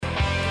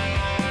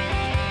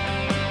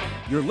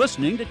You're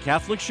listening to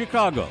Catholic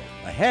Chicago.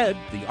 Ahead,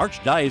 the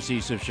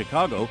Archdiocese of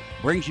Chicago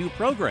brings you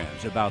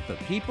programs about the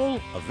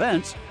people,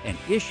 events, and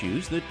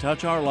issues that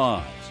touch our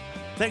lives.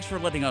 Thanks for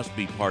letting us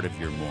be part of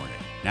your morning.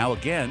 Now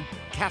again,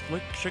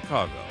 Catholic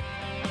Chicago.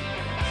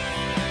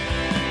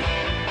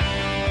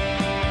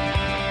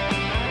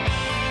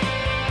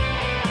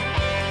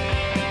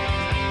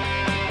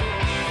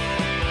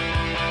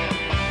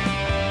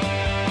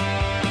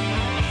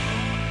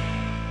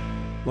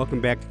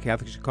 Welcome back to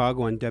Catholic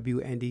Chicago on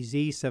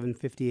WNDZ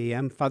 750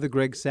 AM. Father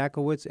Greg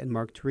Sakowicz and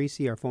Mark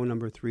Teresi, our phone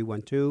number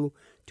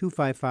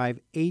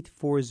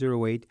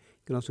 312-255-8408. You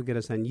can also get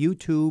us on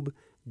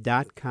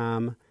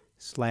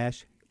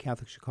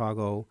youtube.com/Catholic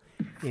Chicago.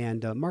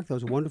 And Mark, that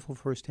was a wonderful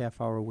first half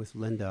hour with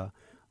Linda,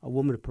 a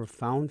woman of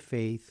profound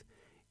faith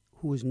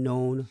who has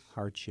known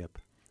hardship.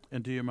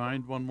 And do you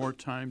mind one more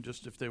time,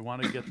 just if they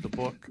want to get the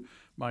book,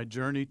 My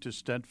Journey to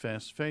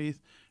Steadfast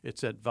Faith?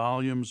 It's at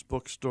Volumes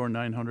Bookstore,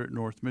 900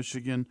 North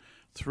Michigan,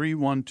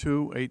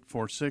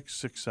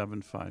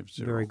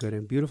 312-846-6750. Very good.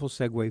 And beautiful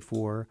segue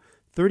for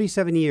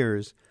 37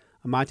 years,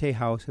 Amate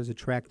House has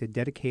attracted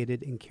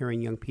dedicated and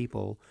caring young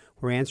people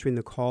who are answering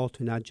the call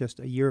to not just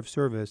a year of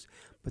service,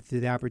 but to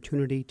the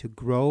opportunity to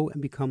grow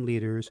and become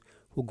leaders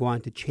who will go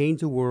on to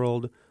change the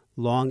world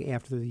long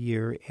after the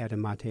year at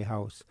Amate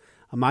House.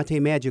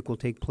 Amate Magic will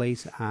take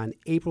place on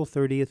April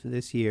 30th of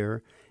this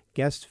year.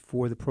 Guests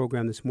for the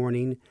program this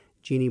morning,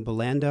 Jeannie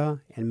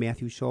Belanda and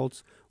Matthew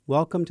Schultz.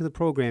 Welcome to the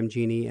program,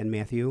 Jeannie and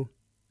Matthew.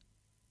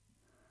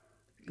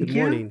 Good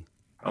morning.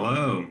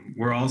 Hello.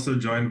 We're also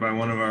joined by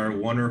one of our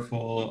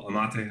wonderful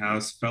Amate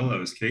House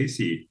fellows,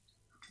 Casey.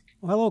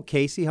 Well, hello,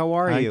 Casey. How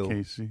are you? Hi,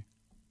 Casey.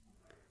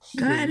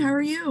 Good. How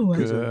are you?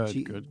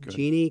 Good.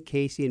 Jeannie,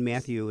 Casey, and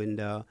Matthew. And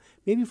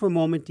maybe for a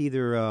moment,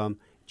 either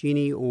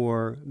Jeannie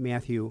or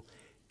Matthew,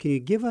 can you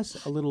give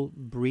us a little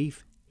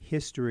brief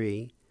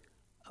history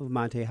of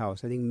Amate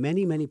House? I think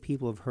many, many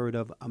people have heard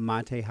of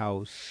Amate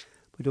House,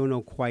 but don't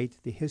know quite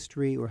the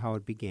history or how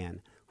it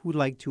began. Who would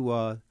like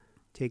to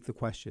take the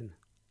question?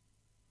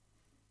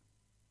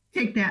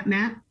 Take that,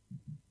 Matt.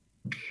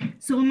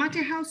 So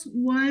Amate House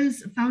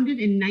was founded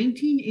in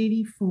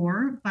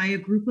 1984 by a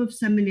group of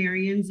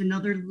seminarians and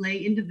other lay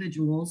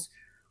individuals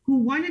who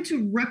wanted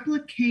to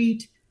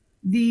replicate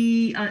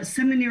the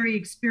seminary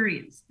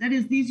experience. That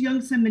is, these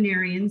young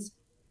seminarians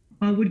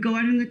would go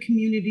out in the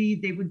community,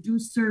 they would do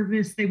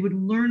service, they would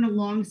learn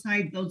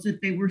alongside those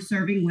that they were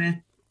serving with,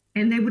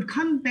 and they would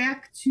come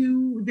back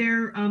to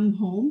their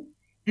home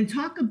and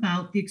talk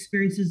about the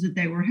experiences that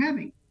they were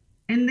having.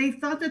 And they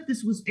thought that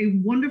this was a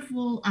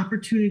wonderful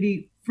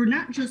opportunity for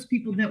not just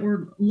people that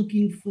were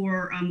looking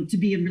for to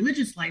be in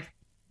religious life,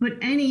 but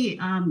any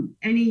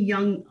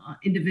young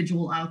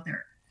individual out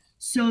there.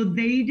 So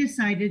they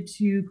decided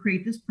to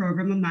create this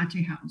program,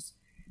 Amate House,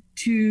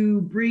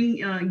 to bring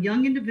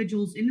young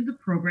individuals into the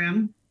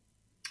program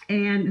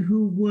and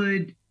who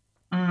would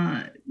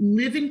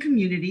live in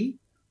community,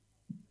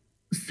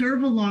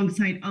 serve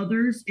alongside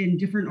others in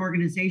different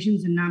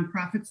organizations and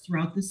nonprofits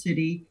throughout the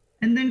city,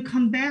 and then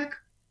come back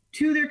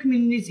to their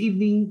communities in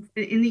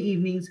the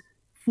evenings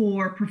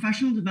for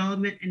professional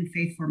development and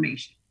faith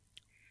formation.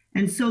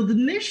 And so the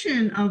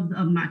mission of the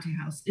Amate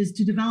House is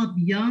to develop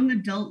young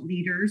adult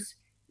leaders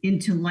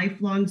into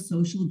lifelong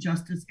social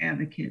justice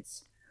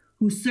advocates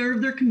who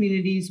serve their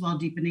communities while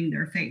deepening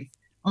their faith.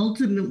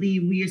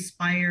 Ultimately, we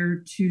aspire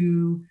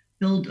to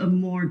build a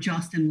more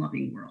just and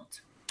loving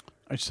world.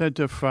 I said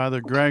to Father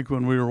Greg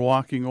when we were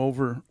walking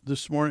over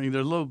this morning,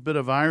 there's a little bit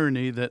of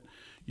irony that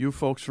you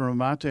folks from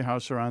Amate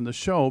House are on the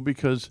show,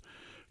 because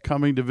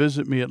coming to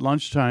visit me at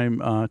lunchtime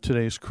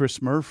today is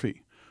Chris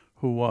Murphy,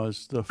 who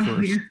was the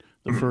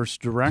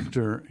first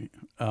director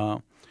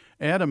at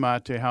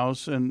Amate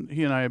House, and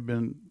he and I have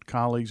been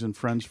colleagues and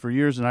friends for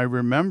years, and I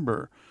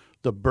remember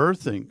the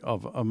birthing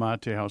of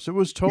Amate House. It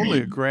was totally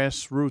a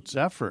grassroots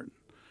effort.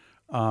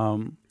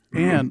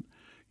 And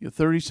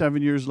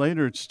 37 years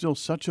later, it's still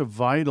such a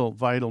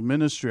vital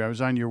ministry. I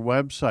was on your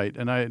website,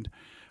 and I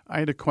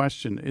had a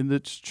question. In the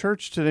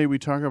church today, we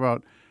talk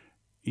about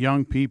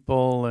young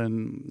people,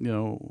 and,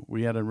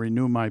 we had a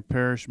Renew My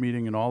Parish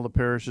meeting, and all the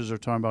parishes are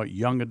talking about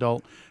young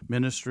adult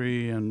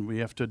ministry, and we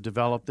have to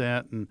develop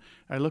that. And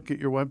I look at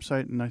your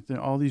website, and I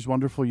think all these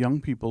wonderful young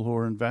people who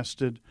are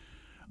invested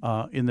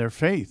in their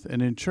faith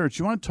and in church.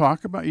 You want to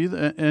talk about,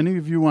 any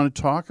of you want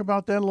to talk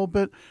about that a little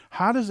bit?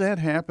 How does that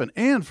happen?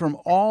 And from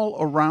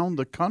all around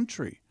the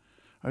country.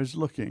 I was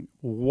looking,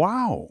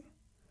 wow.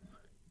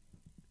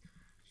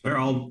 Sure,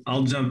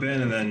 I'll jump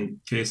in, and then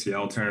Casey,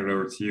 I'll turn it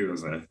over to you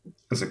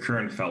as a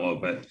current fellow.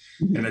 But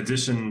in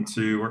addition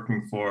to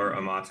working for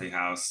Amate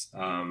House,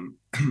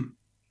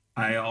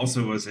 I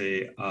also was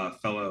a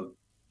fellow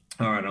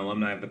or an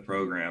alumni of the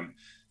program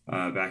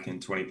back in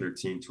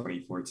 2013,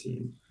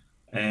 2014.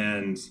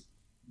 And,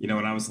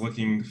 when I was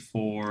looking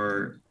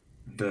for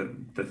the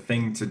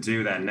thing to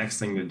do, that next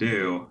thing to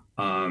do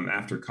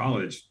after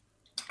college,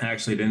 I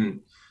actually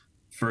didn't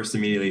first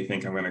immediately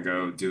think I'm going to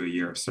go do a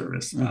year of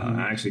service.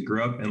 I actually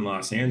grew up in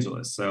Los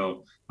Angeles.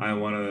 So I'm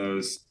one of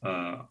those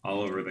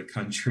all over the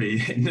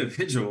country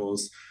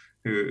individuals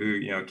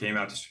who came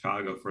out to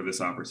Chicago for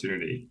this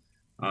opportunity.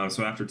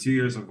 So after 2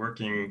 years of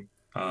working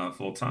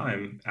full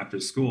time after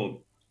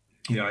school,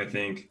 I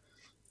think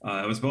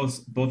it was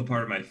both a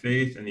part of my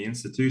faith and the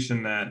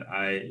institution that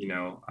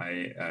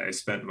I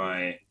spent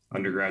my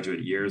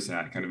undergraduate years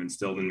at kind of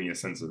instilled in me a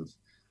sense of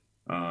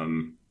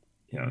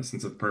a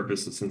sense of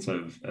purpose, a sense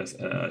of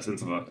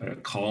a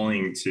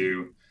calling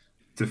to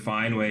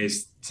find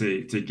ways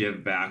to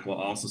give back while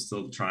also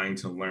still trying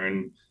to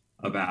learn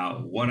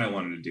about what I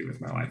wanted to do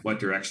with my life, what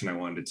direction I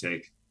wanted to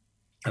take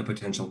a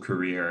potential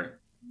career.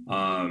 But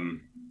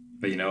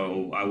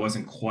I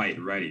wasn't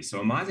quite ready. So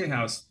Amate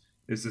House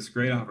is this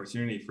great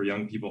opportunity for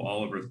young people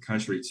all over the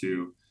country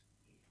to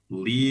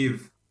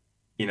leave,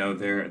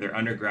 their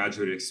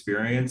undergraduate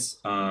experience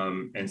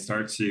and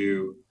start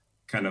to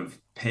kind of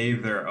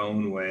pave their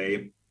own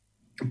way,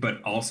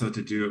 but also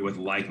to do it with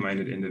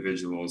like-minded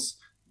individuals,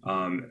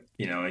 and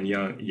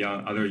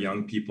other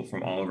young people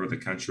from all over the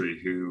country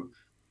who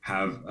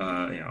have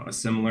a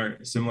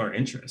similar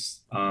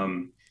interest.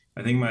 I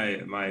think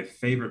my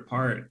favorite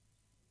part,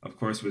 of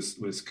course,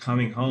 was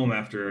coming home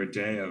after a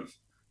day of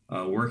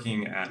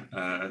working at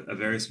a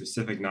very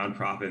specific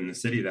nonprofit in the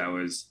city that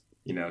was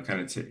an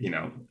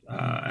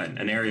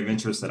area of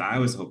interest that I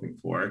was hoping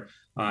for,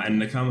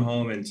 and to come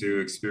home and to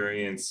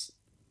experience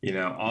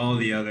all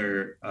the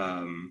other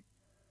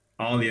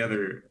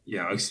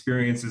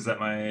experiences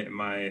that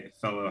my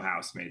fellow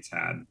housemates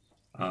had,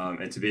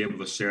 and to be able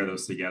to share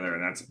those together.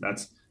 And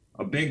that's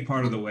a big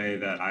part of the way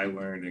that I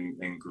learned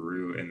and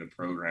grew in the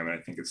program. And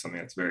I think it's something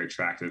that's very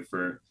attractive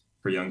for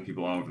young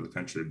people all over the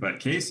country. But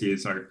Casey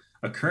is a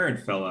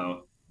current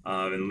fellow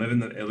and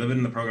living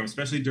in the program,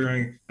 especially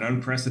during an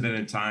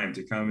unprecedented time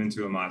to come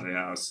into Amate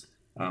House,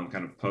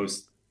 kind of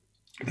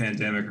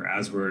post-pandemic, or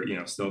as we're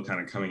still kind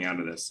of coming out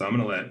of this. So I'm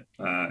going to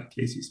let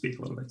Casey speak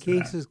a little bit.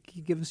 Casey,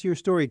 give us your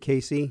story,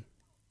 Casey.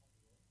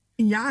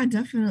 Yeah,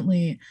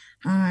 definitely.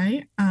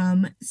 Hi.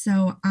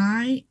 So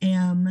I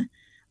am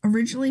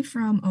originally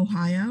from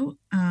Ohio.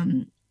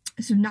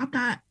 So not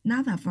that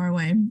far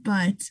away,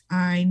 but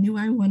I knew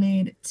I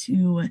wanted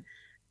to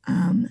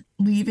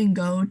leave and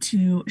go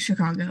to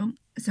Chicago.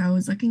 So I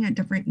was looking at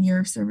different year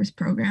of service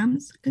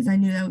programs because I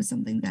knew that was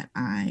something that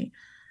I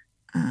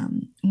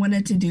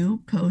wanted to do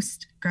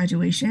post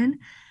graduation.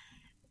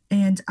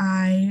 And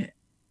I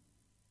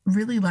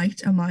really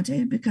liked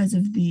Amate because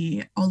of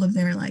all of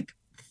their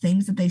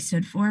things that they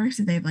stood for.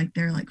 So they have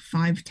their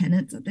 5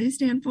 tenets that they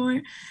stand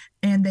for,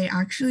 and they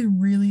actually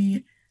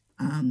really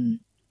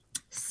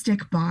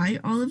stick by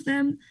all of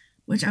them,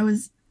 which I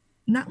was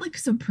not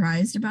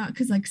surprised about,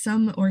 because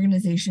some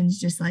organizations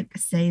just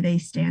say they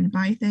stand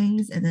by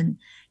things and then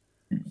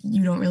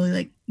you don't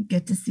really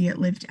get to see it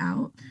lived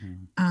out.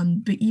 Mm-hmm.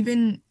 But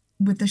even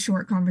with the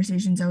short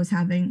conversations I was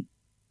having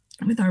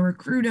with our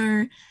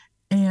recruiter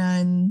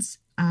and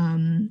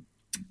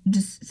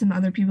just some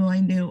other people I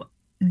knew,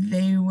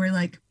 they were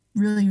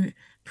really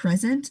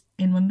present.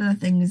 And one of the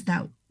things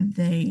that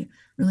they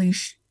really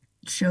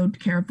showed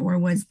care for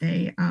was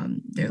their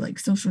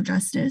social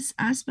justice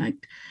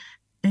aspect,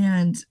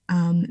 and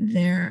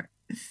their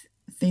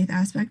faith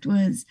aspect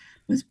was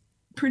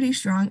pretty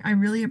strong. I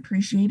really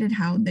appreciated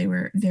how they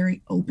were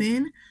very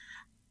open,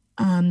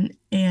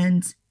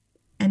 and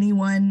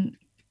anyone,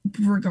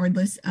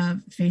 regardless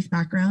of faith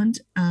background,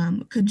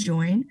 could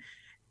join.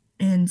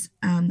 And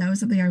that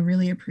was something I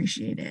really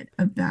appreciated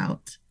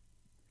about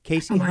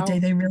Casey.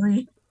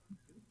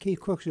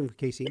 Question for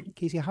Casey.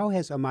 Casey, how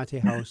has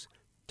Amate House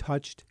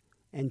touched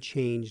and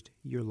changed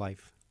your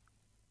life?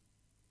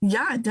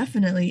 Yeah,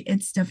 definitely.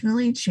 It's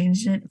definitely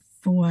changed it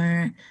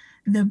for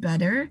the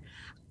better.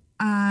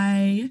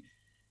 I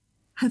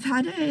have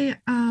had a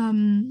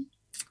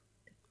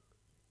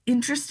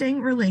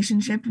interesting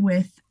relationship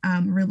with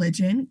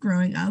religion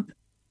growing up,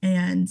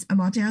 and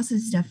Amate House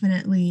has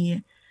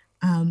definitely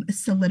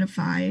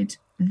solidified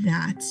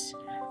that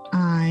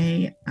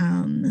I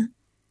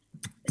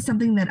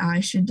something that I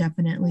should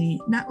definitely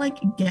not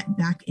get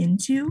back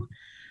into,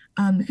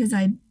 because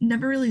I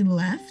never really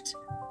left,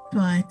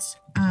 but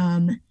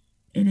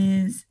it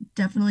is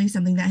definitely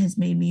something that has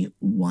made me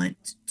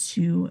want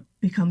to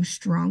become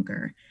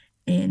stronger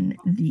in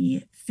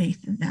the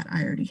faith that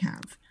I already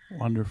have.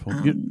 Wonderful.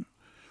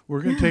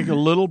 We're going to take a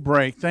little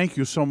break. Thank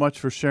you so much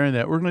for sharing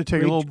that. We're going to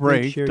take a little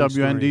break.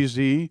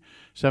 WNDZ,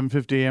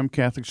 750 AM,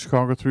 Catholic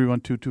Chicago,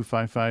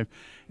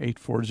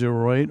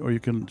 312-225-8408, or you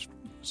can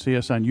see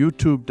us on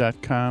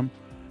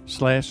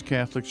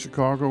youtube.com/Catholic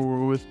Chicago.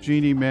 We're with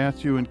Jeannie,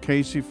 Matthew, and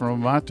Casey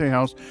from Amate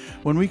House.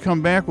 When we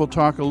come back, we'll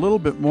talk a little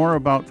bit more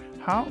about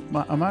how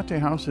Amate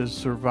House has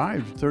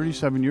survived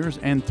 37 years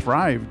and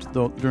thrived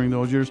during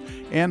those years,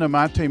 and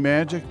Amate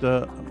Magic,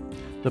 the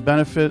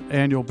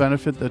annual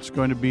benefit that's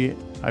going to be,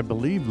 I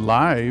believe,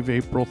 live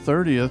April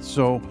 30th.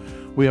 So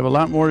we have a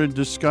lot more to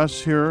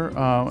discuss here,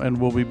 and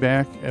we'll be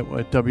back at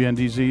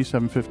WNDZ,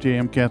 750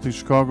 AM, Catholic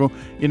Chicago,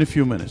 in a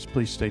few minutes.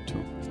 Please stay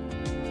tuned.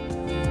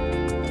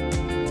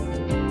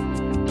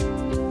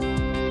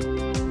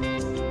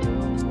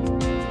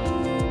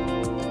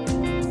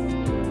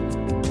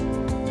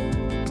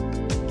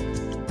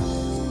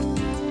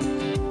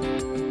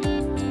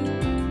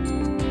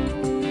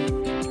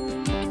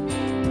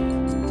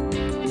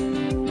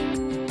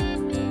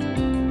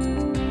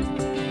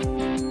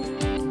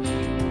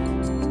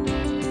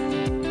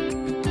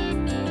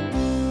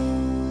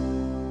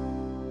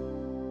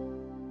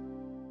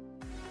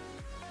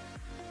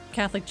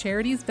 Catholic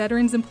Charities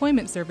Veterans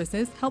Employment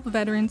Services help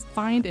veterans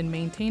find and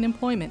maintain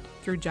employment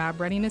through job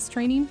readiness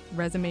training,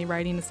 resume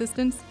writing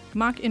assistance,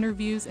 mock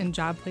interviews, and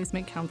job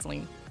placement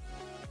counseling.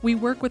 We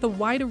work with a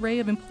wide array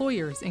of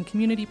employers and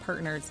community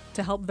partners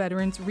to help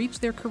veterans reach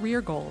their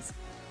career goals.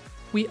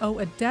 We owe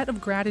a debt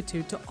of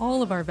gratitude to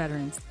all of our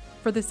veterans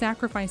for the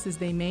sacrifices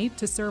they made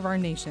to serve our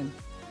nation.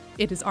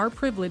 It is our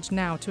privilege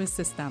now to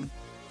assist them.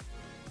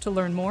 To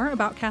learn more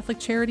about Catholic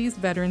Charities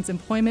Veterans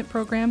Employment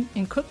Program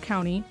in Cook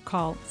County,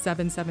 call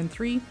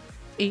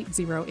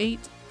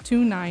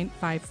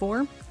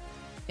 773-808-2954.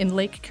 In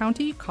Lake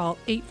County, call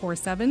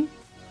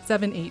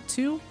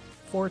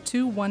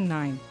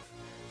 847-782-4219.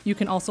 You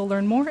can also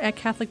learn more at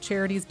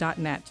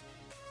catholiccharities.net.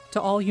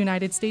 To all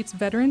United States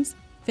veterans,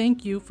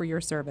 thank you for your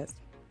service.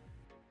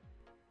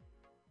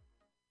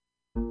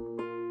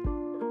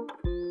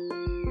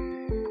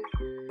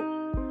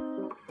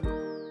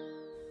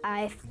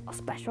 I feel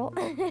special.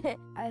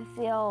 I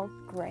feel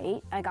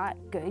great. I got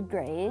good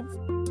grades.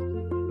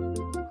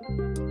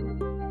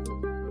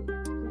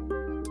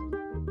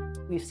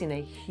 We've seen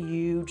a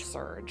huge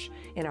surge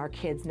in our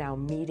kids now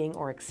meeting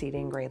or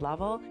exceeding grade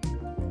level.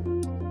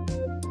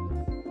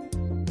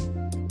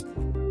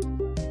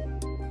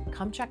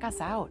 Come check us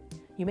out.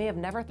 You may have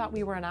never thought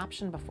we were an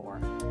option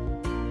before.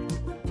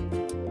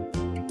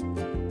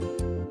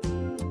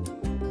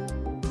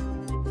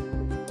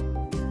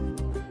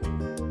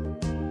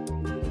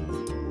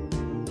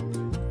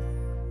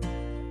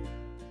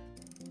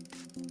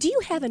 Do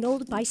you have an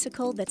old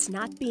bicycle that's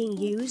not being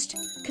used?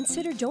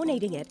 Consider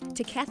donating it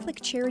to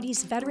Catholic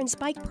Charities Veterans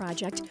Bike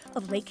Project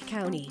of Lake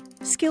County.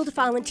 Skilled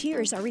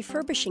volunteers are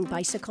refurbishing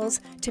bicycles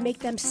to make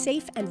them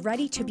safe and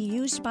ready to be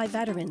used by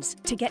veterans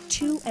to get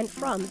to and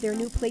from their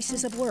new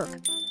places of work.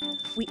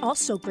 We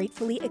also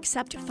gratefully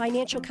accept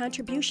financial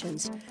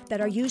contributions that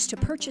are used to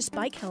purchase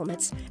bike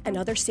helmets and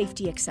other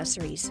safety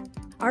accessories.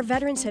 Our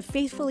veterans have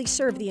faithfully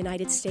served the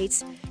United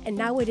States, and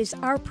now it is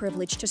our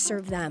privilege to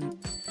serve them.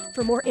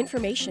 For more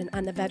information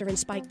on the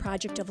Veterans Bike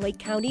Project of Lake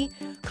County,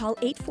 call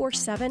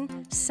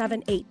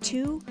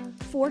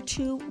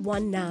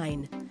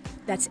 847-782-4219.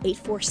 That's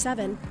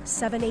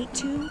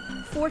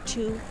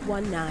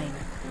 847-782-4219.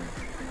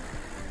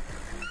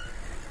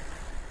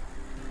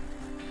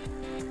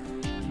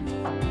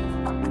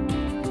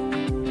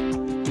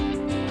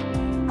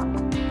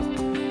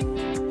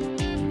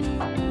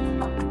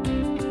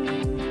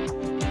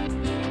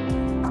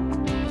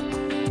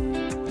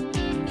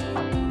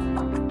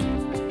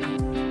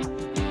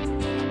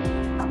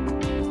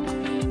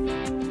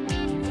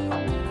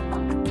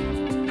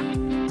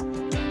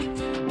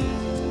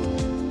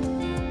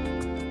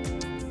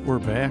 We're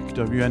back.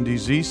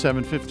 WNDZ,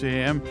 750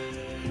 AM.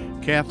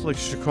 Catholic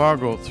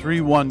Chicago,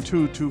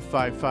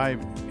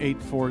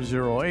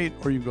 312-255-8408.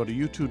 Or you can go to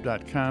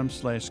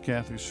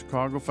youtube.com/Catholic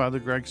Chicago. Father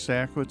Greg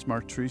Sakowicz,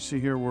 Mark Teresi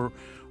here. We're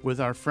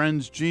with our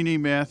friends Jeannie,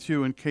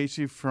 Matthew, and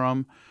Casey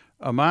from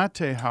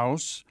Amate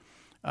House.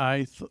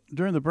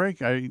 During the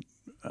break, I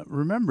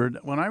remembered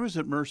when I was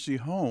at Mercy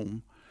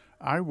Home,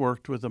 I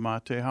worked with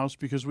Amate House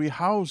because we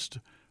housed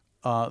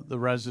the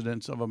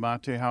residents of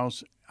Amate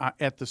House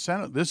at the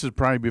center. This is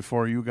probably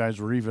before you guys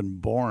were even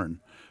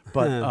born.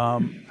 But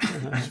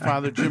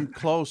Father Jim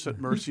Close at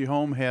Mercy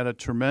Home had a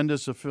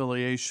tremendous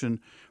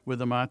affiliation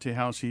with Amate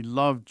House. He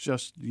loved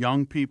just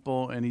young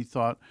people, and he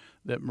thought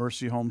that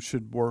Mercy Home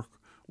should work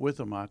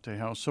with Amate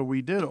House. So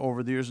we did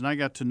over the years, and I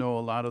got to know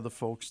a lot of the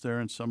folks there,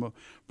 and some of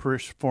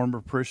former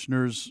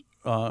parishioners,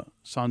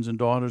 sons and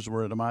daughters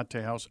were at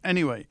Amate House.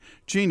 Anyway,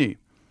 Jeannie,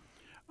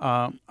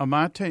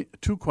 Amate,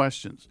 two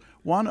questions.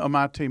 One,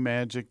 Amate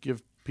Magic,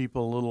 give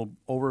people a little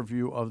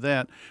overview of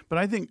that. But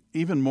I think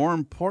even more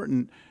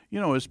important,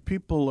 as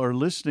people are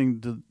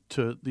listening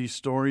to these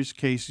stories,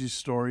 Casey's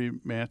story,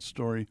 Matt's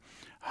story,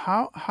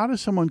 how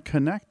does someone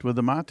connect with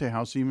Amate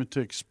House even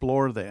to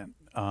explore that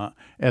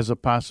as a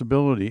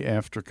possibility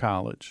after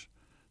college?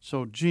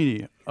 So,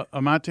 Jeannie,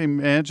 Amate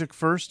Magic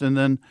first, and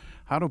then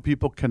how do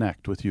people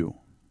connect with you?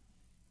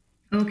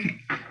 Okay,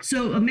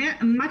 so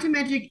Amate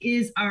Magic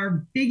is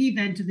our big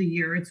event of the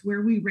year. It's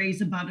where we raise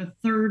about a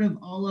third of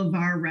all of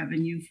our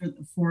revenue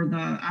for the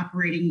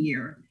operating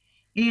year.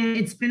 And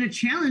it's been a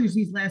challenge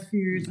these last few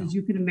years, as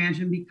you can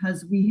imagine,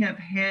 because we have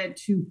had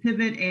to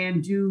pivot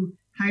and do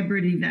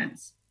hybrid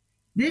events.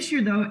 This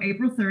year, though,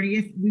 April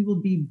 30th, we will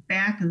be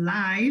back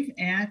live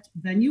at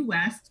Venue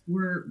West.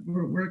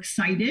 We're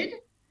excited,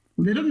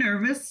 a little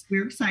nervous.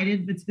 We're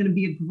excited, but it's going to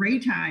be a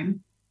great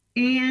time.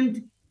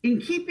 And in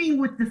keeping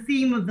with the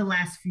theme of the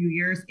last few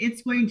years,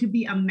 it's going to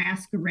be a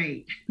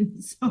masquerade.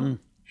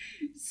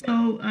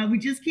 So we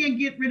just can't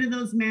get rid of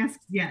those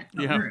masks yet.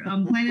 Yeah. We're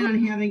planning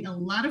on having a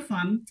lot of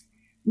fun.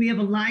 We have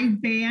a live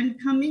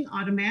band coming,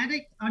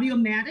 Audiomatic.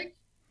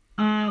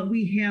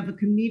 We have a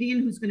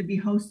comedian who's going to be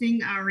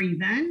hosting our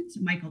event,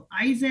 Michael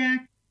Isaac.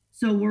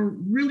 So we're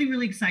really,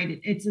 really excited.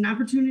 It's an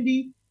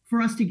opportunity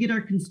for us to get our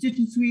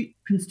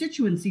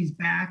constituencies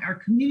back, our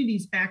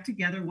communities back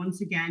together once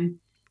again.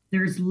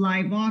 There's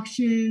live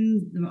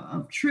auctions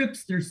of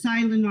trips, there's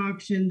silent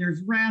auction,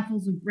 there's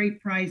raffles of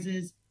great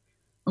prizes.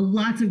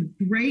 lots of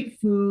great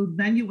food.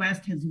 Venue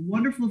West has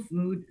wonderful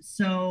food.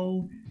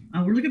 So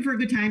we're looking for a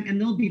good time, and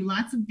there'll be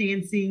lots of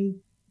dancing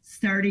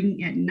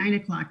starting at 9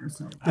 o'clock or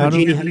so.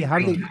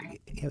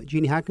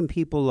 Jeannie, how can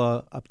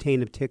people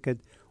obtain a ticket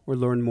or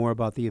learn more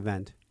about the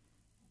event?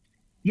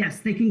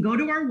 Yes, they can go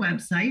to our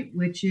website,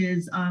 which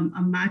is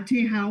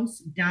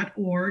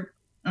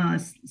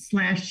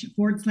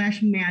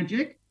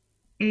amatehouse.org//magic,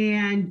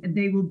 and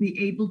they will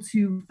be able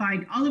to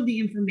find all of the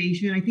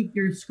information. I think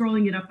you're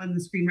scrolling it up on the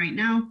screen right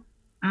now,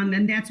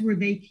 and that's where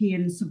they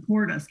can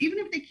support us. Even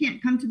if they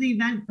can't come to the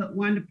event but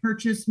want to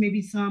purchase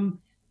maybe some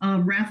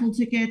raffle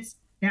tickets,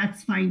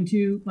 that's fine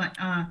too.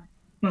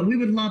 But we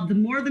would love, the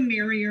more the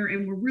merrier,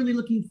 and we're really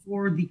looking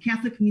for the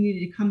Catholic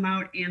community to come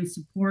out and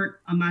support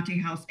Amate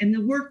House and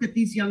the work that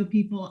these young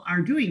people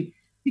are doing.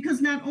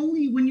 Because not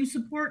only when you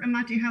support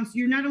Amate House,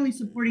 you're not only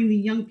supporting the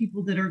young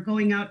people that are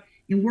going out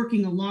and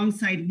working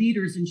alongside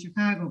leaders in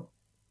Chicago,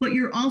 but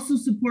you're also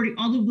supporting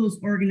all of those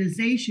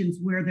organizations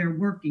where they're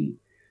working.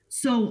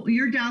 So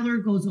your dollar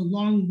goes a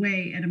long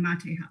way at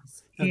Amate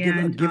House.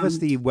 Give us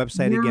the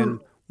website again.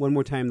 One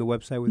more time, the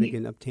website where they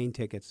can obtain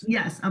tickets.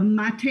 Yes,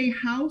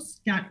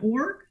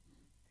 amatehouse.org.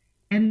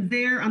 And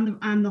there on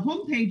the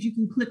homepage, you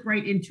can click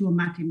right into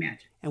Amate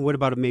Magic. And what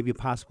about maybe a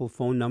possible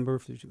phone number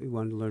if we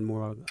wanted to learn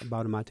more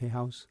about Amate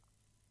House?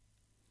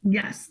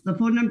 Yes, the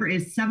phone number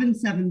is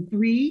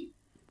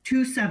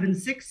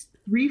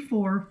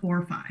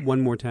 773-276-3445. One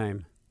more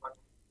time.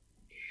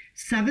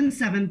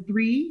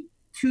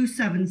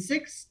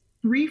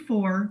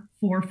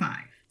 773-276-3445.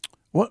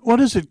 What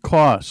does it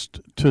cost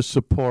to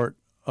support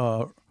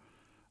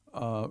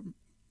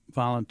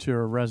volunteer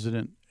or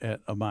resident at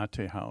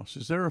Amate House?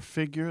 Is there a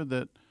figure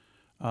that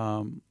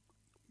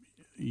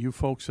you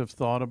folks have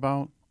thought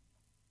about?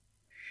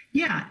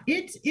 Yeah,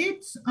 it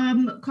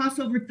costs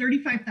over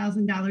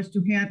 $35,000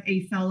 to have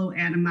a fellow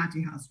at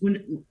Amate House,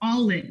 when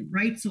all in,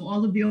 right? So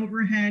all of the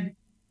overhead,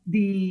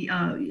 the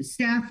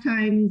staff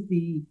time,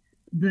 the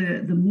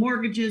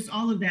mortgages,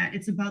 all of that.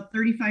 It's about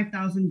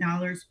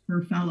 $35,000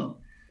 per fellow.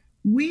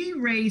 We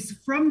raise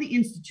from the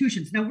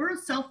institutions. Now, we're a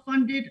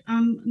self-funded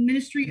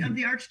ministry of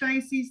the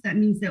Archdiocese. That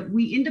means that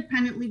we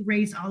independently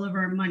raise all of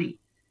our money.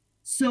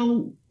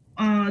 So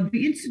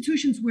the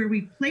institutions where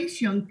we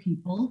place young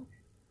people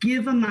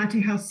give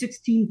Amate House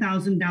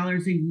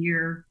 $16,000 a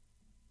year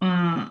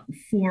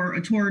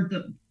toward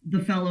the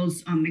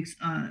fellows'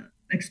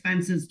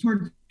 expenses,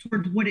 toward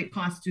what it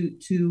costs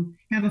to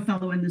have a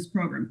fellow in this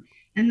program.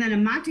 And then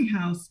Amate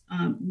House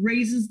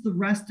raises the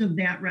rest of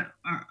that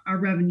our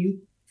revenue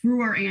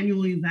through our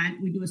annual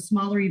event. We do a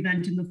smaller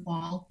event in the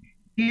fall,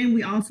 and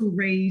we also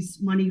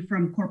raise money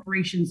from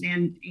corporations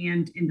and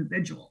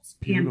individuals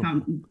and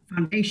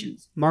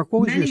foundations. Mark,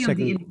 what was Many your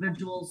second? Many of the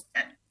individuals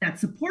that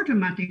support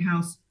Amate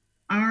House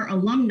are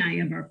alumni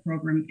of our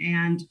program,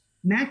 and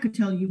Matt could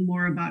tell you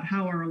more about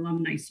how our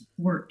alumni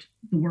support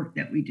the work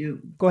that we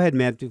do. Go ahead,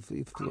 Matt.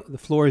 The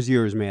floor is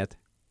yours, Matt.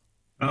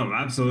 Oh,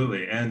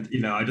 absolutely. And,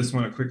 I just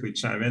want to quickly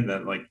chime in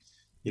that,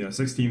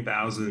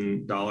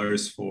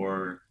 $16,000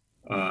 for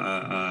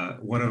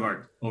one of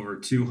our over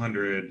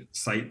 200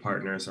 site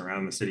partners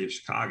around the city of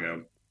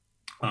Chicago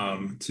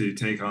to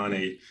take on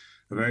a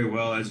very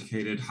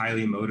well-educated,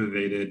 highly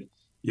motivated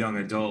young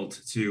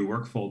adult to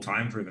work full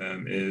time for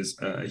them is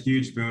a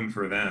huge boon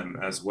for them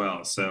as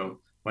well. So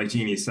like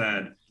Jeannie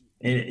said,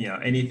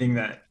 anything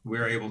that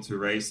we're able to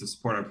raise to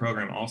support our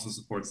program also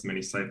supports the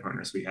many site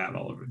partners we have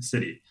all over the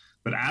city.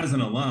 But as an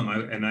alum,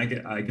 I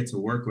get to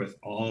work with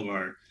all of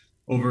our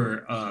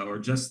or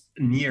just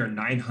near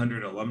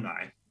 900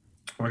 alumni.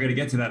 We're going to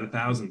get to that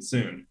 1,000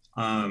 soon.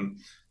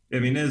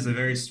 It is a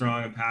very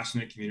strong and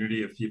passionate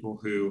community of people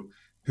who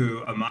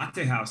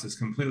Amate House has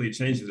completely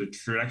changed the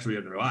trajectory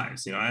of their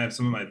lives. I have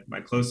some of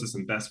my closest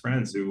and best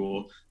friends who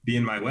will be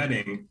in my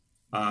wedding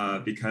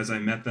because I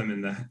met them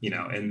in the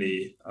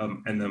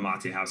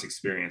Amate House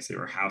experience. They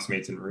were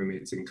housemates and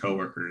roommates and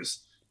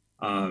coworkers,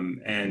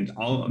 and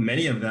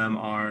many of them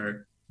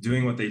are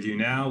doing what they do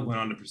now, went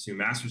on to pursue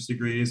master's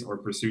degrees or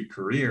pursued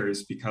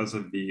careers because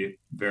of the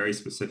very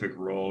specific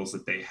roles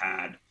that they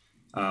had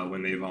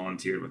when they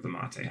volunteered with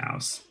Amate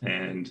House.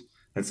 And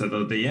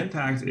so the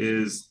impact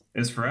is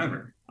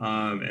forever.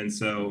 And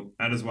so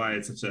that is why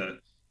it's such a,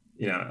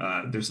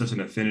 there's such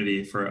an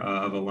affinity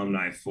of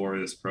alumni for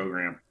this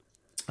program.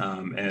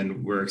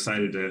 And we're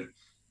excited to,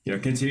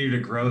 continue to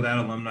grow that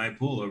alumni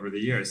pool over the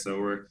years. So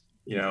we're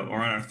on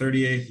our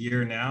 38th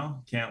year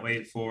now. Can't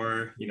wait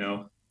for,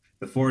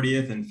 the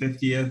 40th and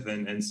 50th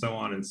and so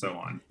on and so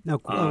on. Now,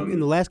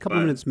 in the last couple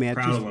of minutes, Matt,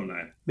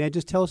 alumni. Matt,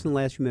 just tell us in the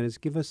last few minutes,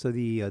 give us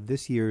the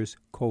this year's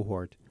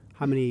cohort.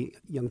 How many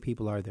young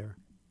people are there?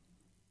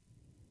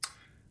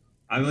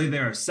 I believe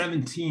there are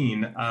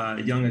 17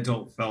 young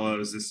adult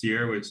fellows this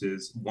year, which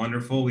is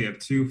wonderful. We have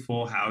 2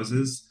 full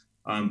houses,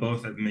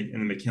 both in the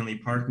McKinley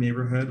Park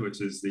neighborhood,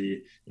 which is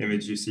the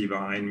image you see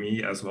behind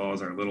me, as well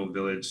as our Little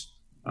Village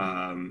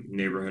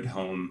neighborhood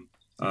home,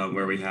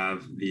 where we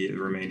have the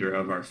remainder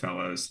of our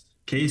fellows.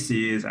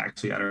 Casey is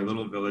actually at our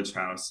Little Village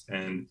house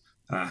and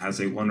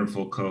has a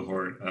wonderful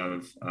cohort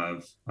of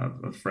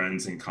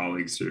friends and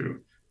colleagues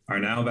who are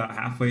now about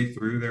halfway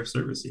through their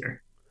service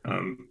year.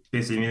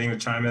 Casey, anything to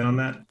chime in on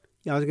that?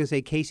 Yeah, I was going to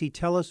say, Casey,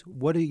 tell us,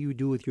 what do you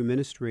do with your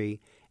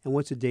ministry, and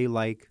what's a day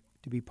like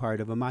to be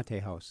part of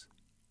Amate House?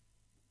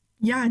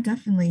 Yeah,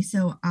 definitely.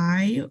 So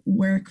I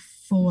work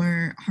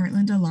for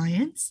Heartland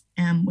Alliance,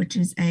 which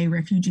is a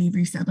refugee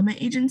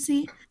resettlement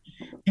agency,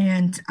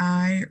 and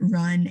I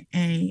run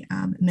a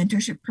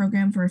mentorship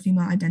program for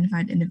female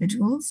identified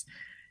individuals.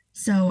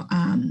 So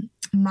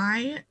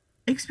my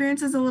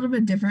experience is a little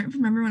bit different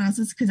from everyone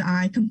else's because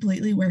I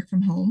completely work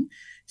from home.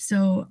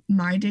 So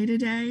my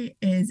day-to-day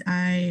is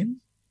I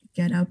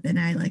get up and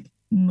I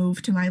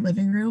move to my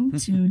living room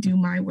to do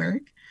my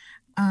work.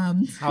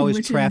 How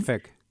is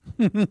traffic?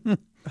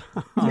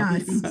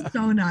 Yes,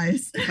 so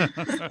nice.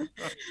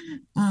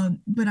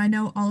 But I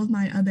know all of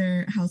my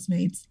other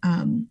housemates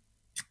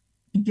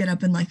get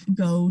up and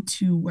go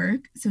to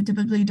work. So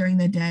typically during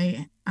the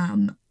day,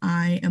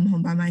 I am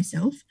home by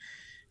myself.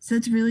 So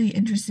it's really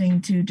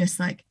interesting to just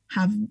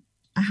have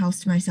a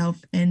house to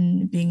myself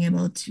and being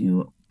able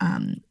to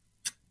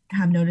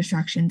have no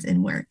distractions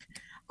in work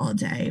all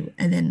day.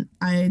 And then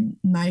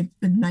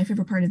my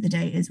favorite part of the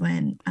day is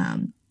when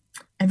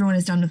everyone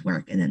is done with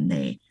work and then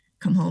they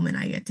come home and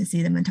I get to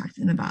see them and talk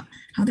to them about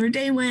how their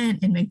day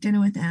went and make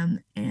dinner with them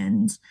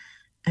and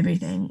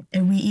everything.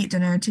 And we eat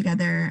dinner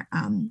together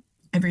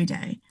every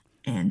day.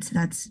 And so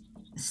that's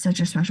such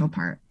a special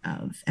part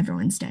of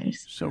everyone's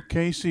days. So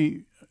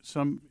Casey,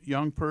 some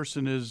young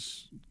person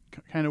is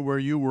kind of where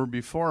you were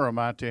before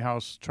Amate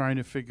House, trying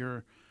to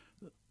figure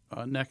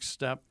a next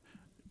step.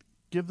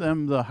 Give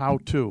them the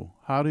how-to.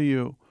 How do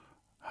you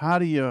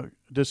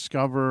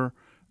discover,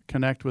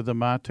 connect with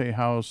Amate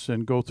House,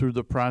 and go through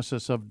the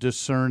process of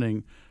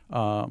discerning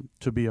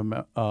to be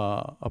a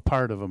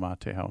part of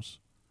Amate House?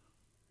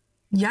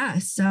 Yeah,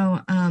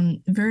 so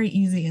very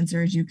easy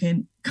answer is you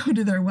can go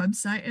to their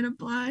website and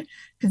apply,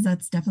 because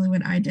that's definitely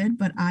what I did.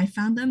 But I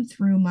found them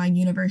through my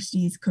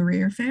university's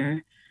career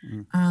fair.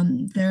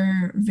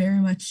 They're very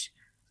much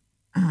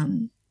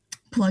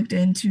plugged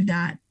into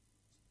that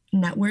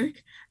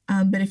network.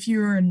 But if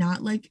you're not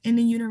in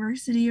a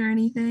university or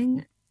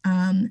anything,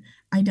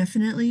 I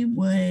definitely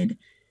would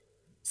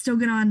still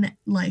get on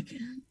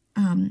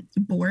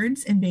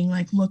boards and being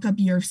look up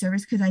year of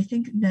service, because I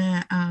think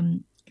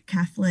the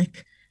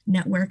Catholic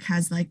network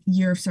has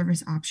year of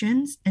service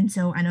options. And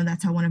so I know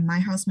that's how one of my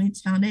housemates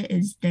found it,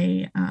 is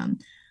they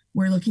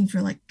were looking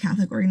for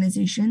Catholic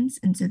organizations.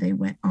 And so they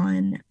went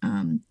on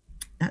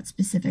that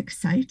specific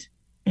site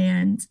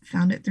and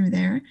found it through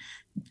there.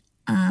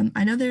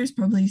 I know there's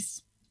probably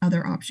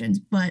other options,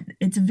 but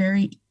it's a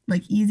very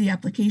easy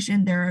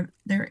application. There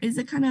is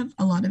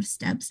a lot of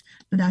steps,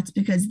 but that's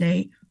because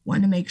they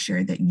want to make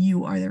sure that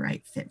you are the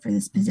right fit for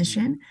this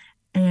position.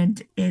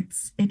 And it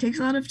takes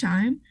a lot of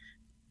time,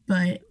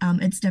 but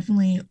it's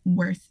definitely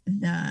worth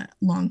the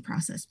long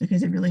process,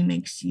 because it really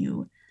makes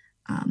you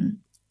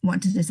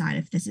want to decide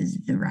if this is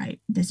the right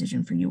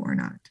decision for you or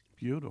not.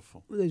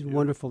 Beautiful. It's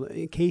wonderful.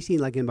 Casey,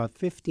 in about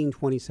 15,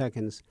 20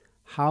 seconds,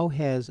 how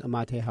has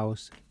Amate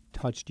House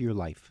touched your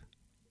life?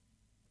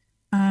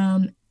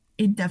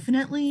 It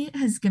definitely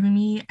has given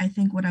me, I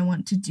think, what I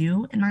want to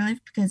do in my life,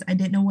 because I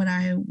didn't know what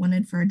I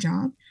wanted for a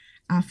job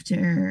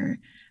after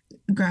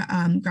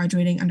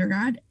graduating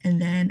undergrad.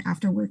 And then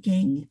after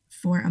working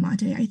for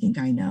Amate, I think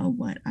I know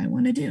what I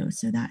want to do.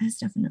 So that has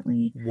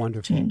definitely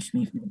changed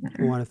me for the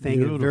better. I want to thank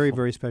you in a very,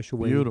 very special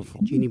way.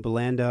 Beautiful. Jeannie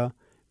Belanda,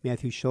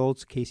 Matthew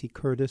Schultz, Casey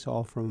Curtis,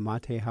 all from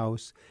Amate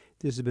House.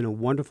 This has been a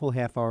wonderful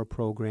half-hour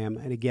program.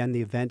 And again,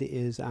 the event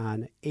is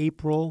on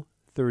April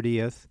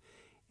 30th.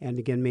 And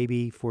again,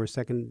 maybe for a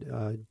second,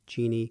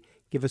 Jeannie,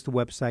 give us the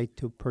website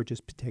to purchase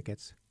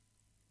tickets.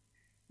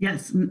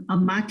 Yes,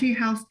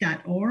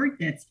 amatehouse.org.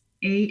 That's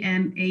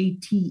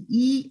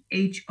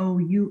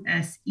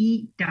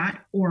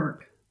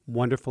AMATEHOUSE.org.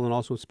 Wonderful. And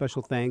also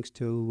special thanks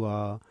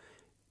to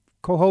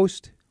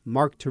co-host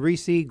Mark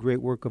Teresi.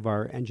 Great work of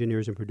our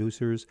engineers and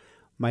producers,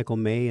 Michael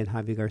May and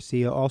Javi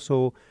Garcia.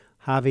 Also,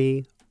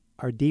 Javi,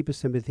 our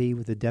deepest sympathy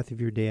with the death of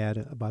your dad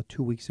about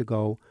 2 weeks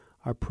ago.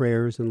 Our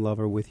prayers and love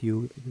are with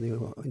you,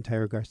 the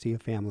entire Garcia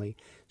family.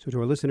 So to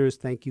our listeners,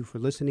 thank you for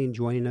listening,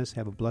 joining us.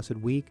 Have a blessed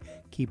week.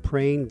 Keep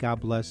praying. God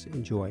bless.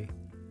 Enjoy.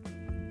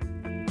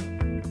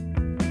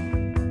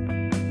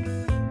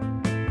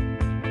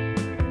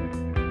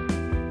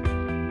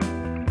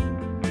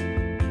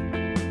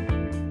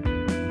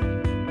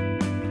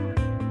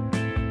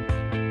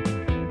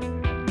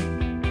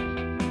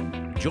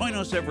 Join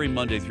us every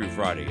Monday through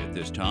Friday at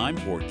this time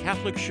for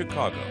Catholic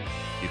Chicago.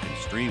 You can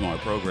stream our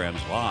programs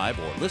live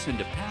or listen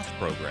to past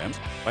programs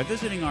by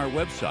visiting our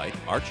website,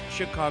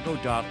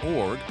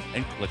 archchicago.org,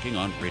 and clicking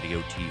on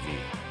Radio TV.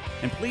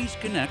 And please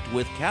connect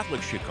with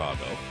Catholic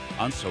Chicago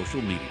on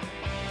social media.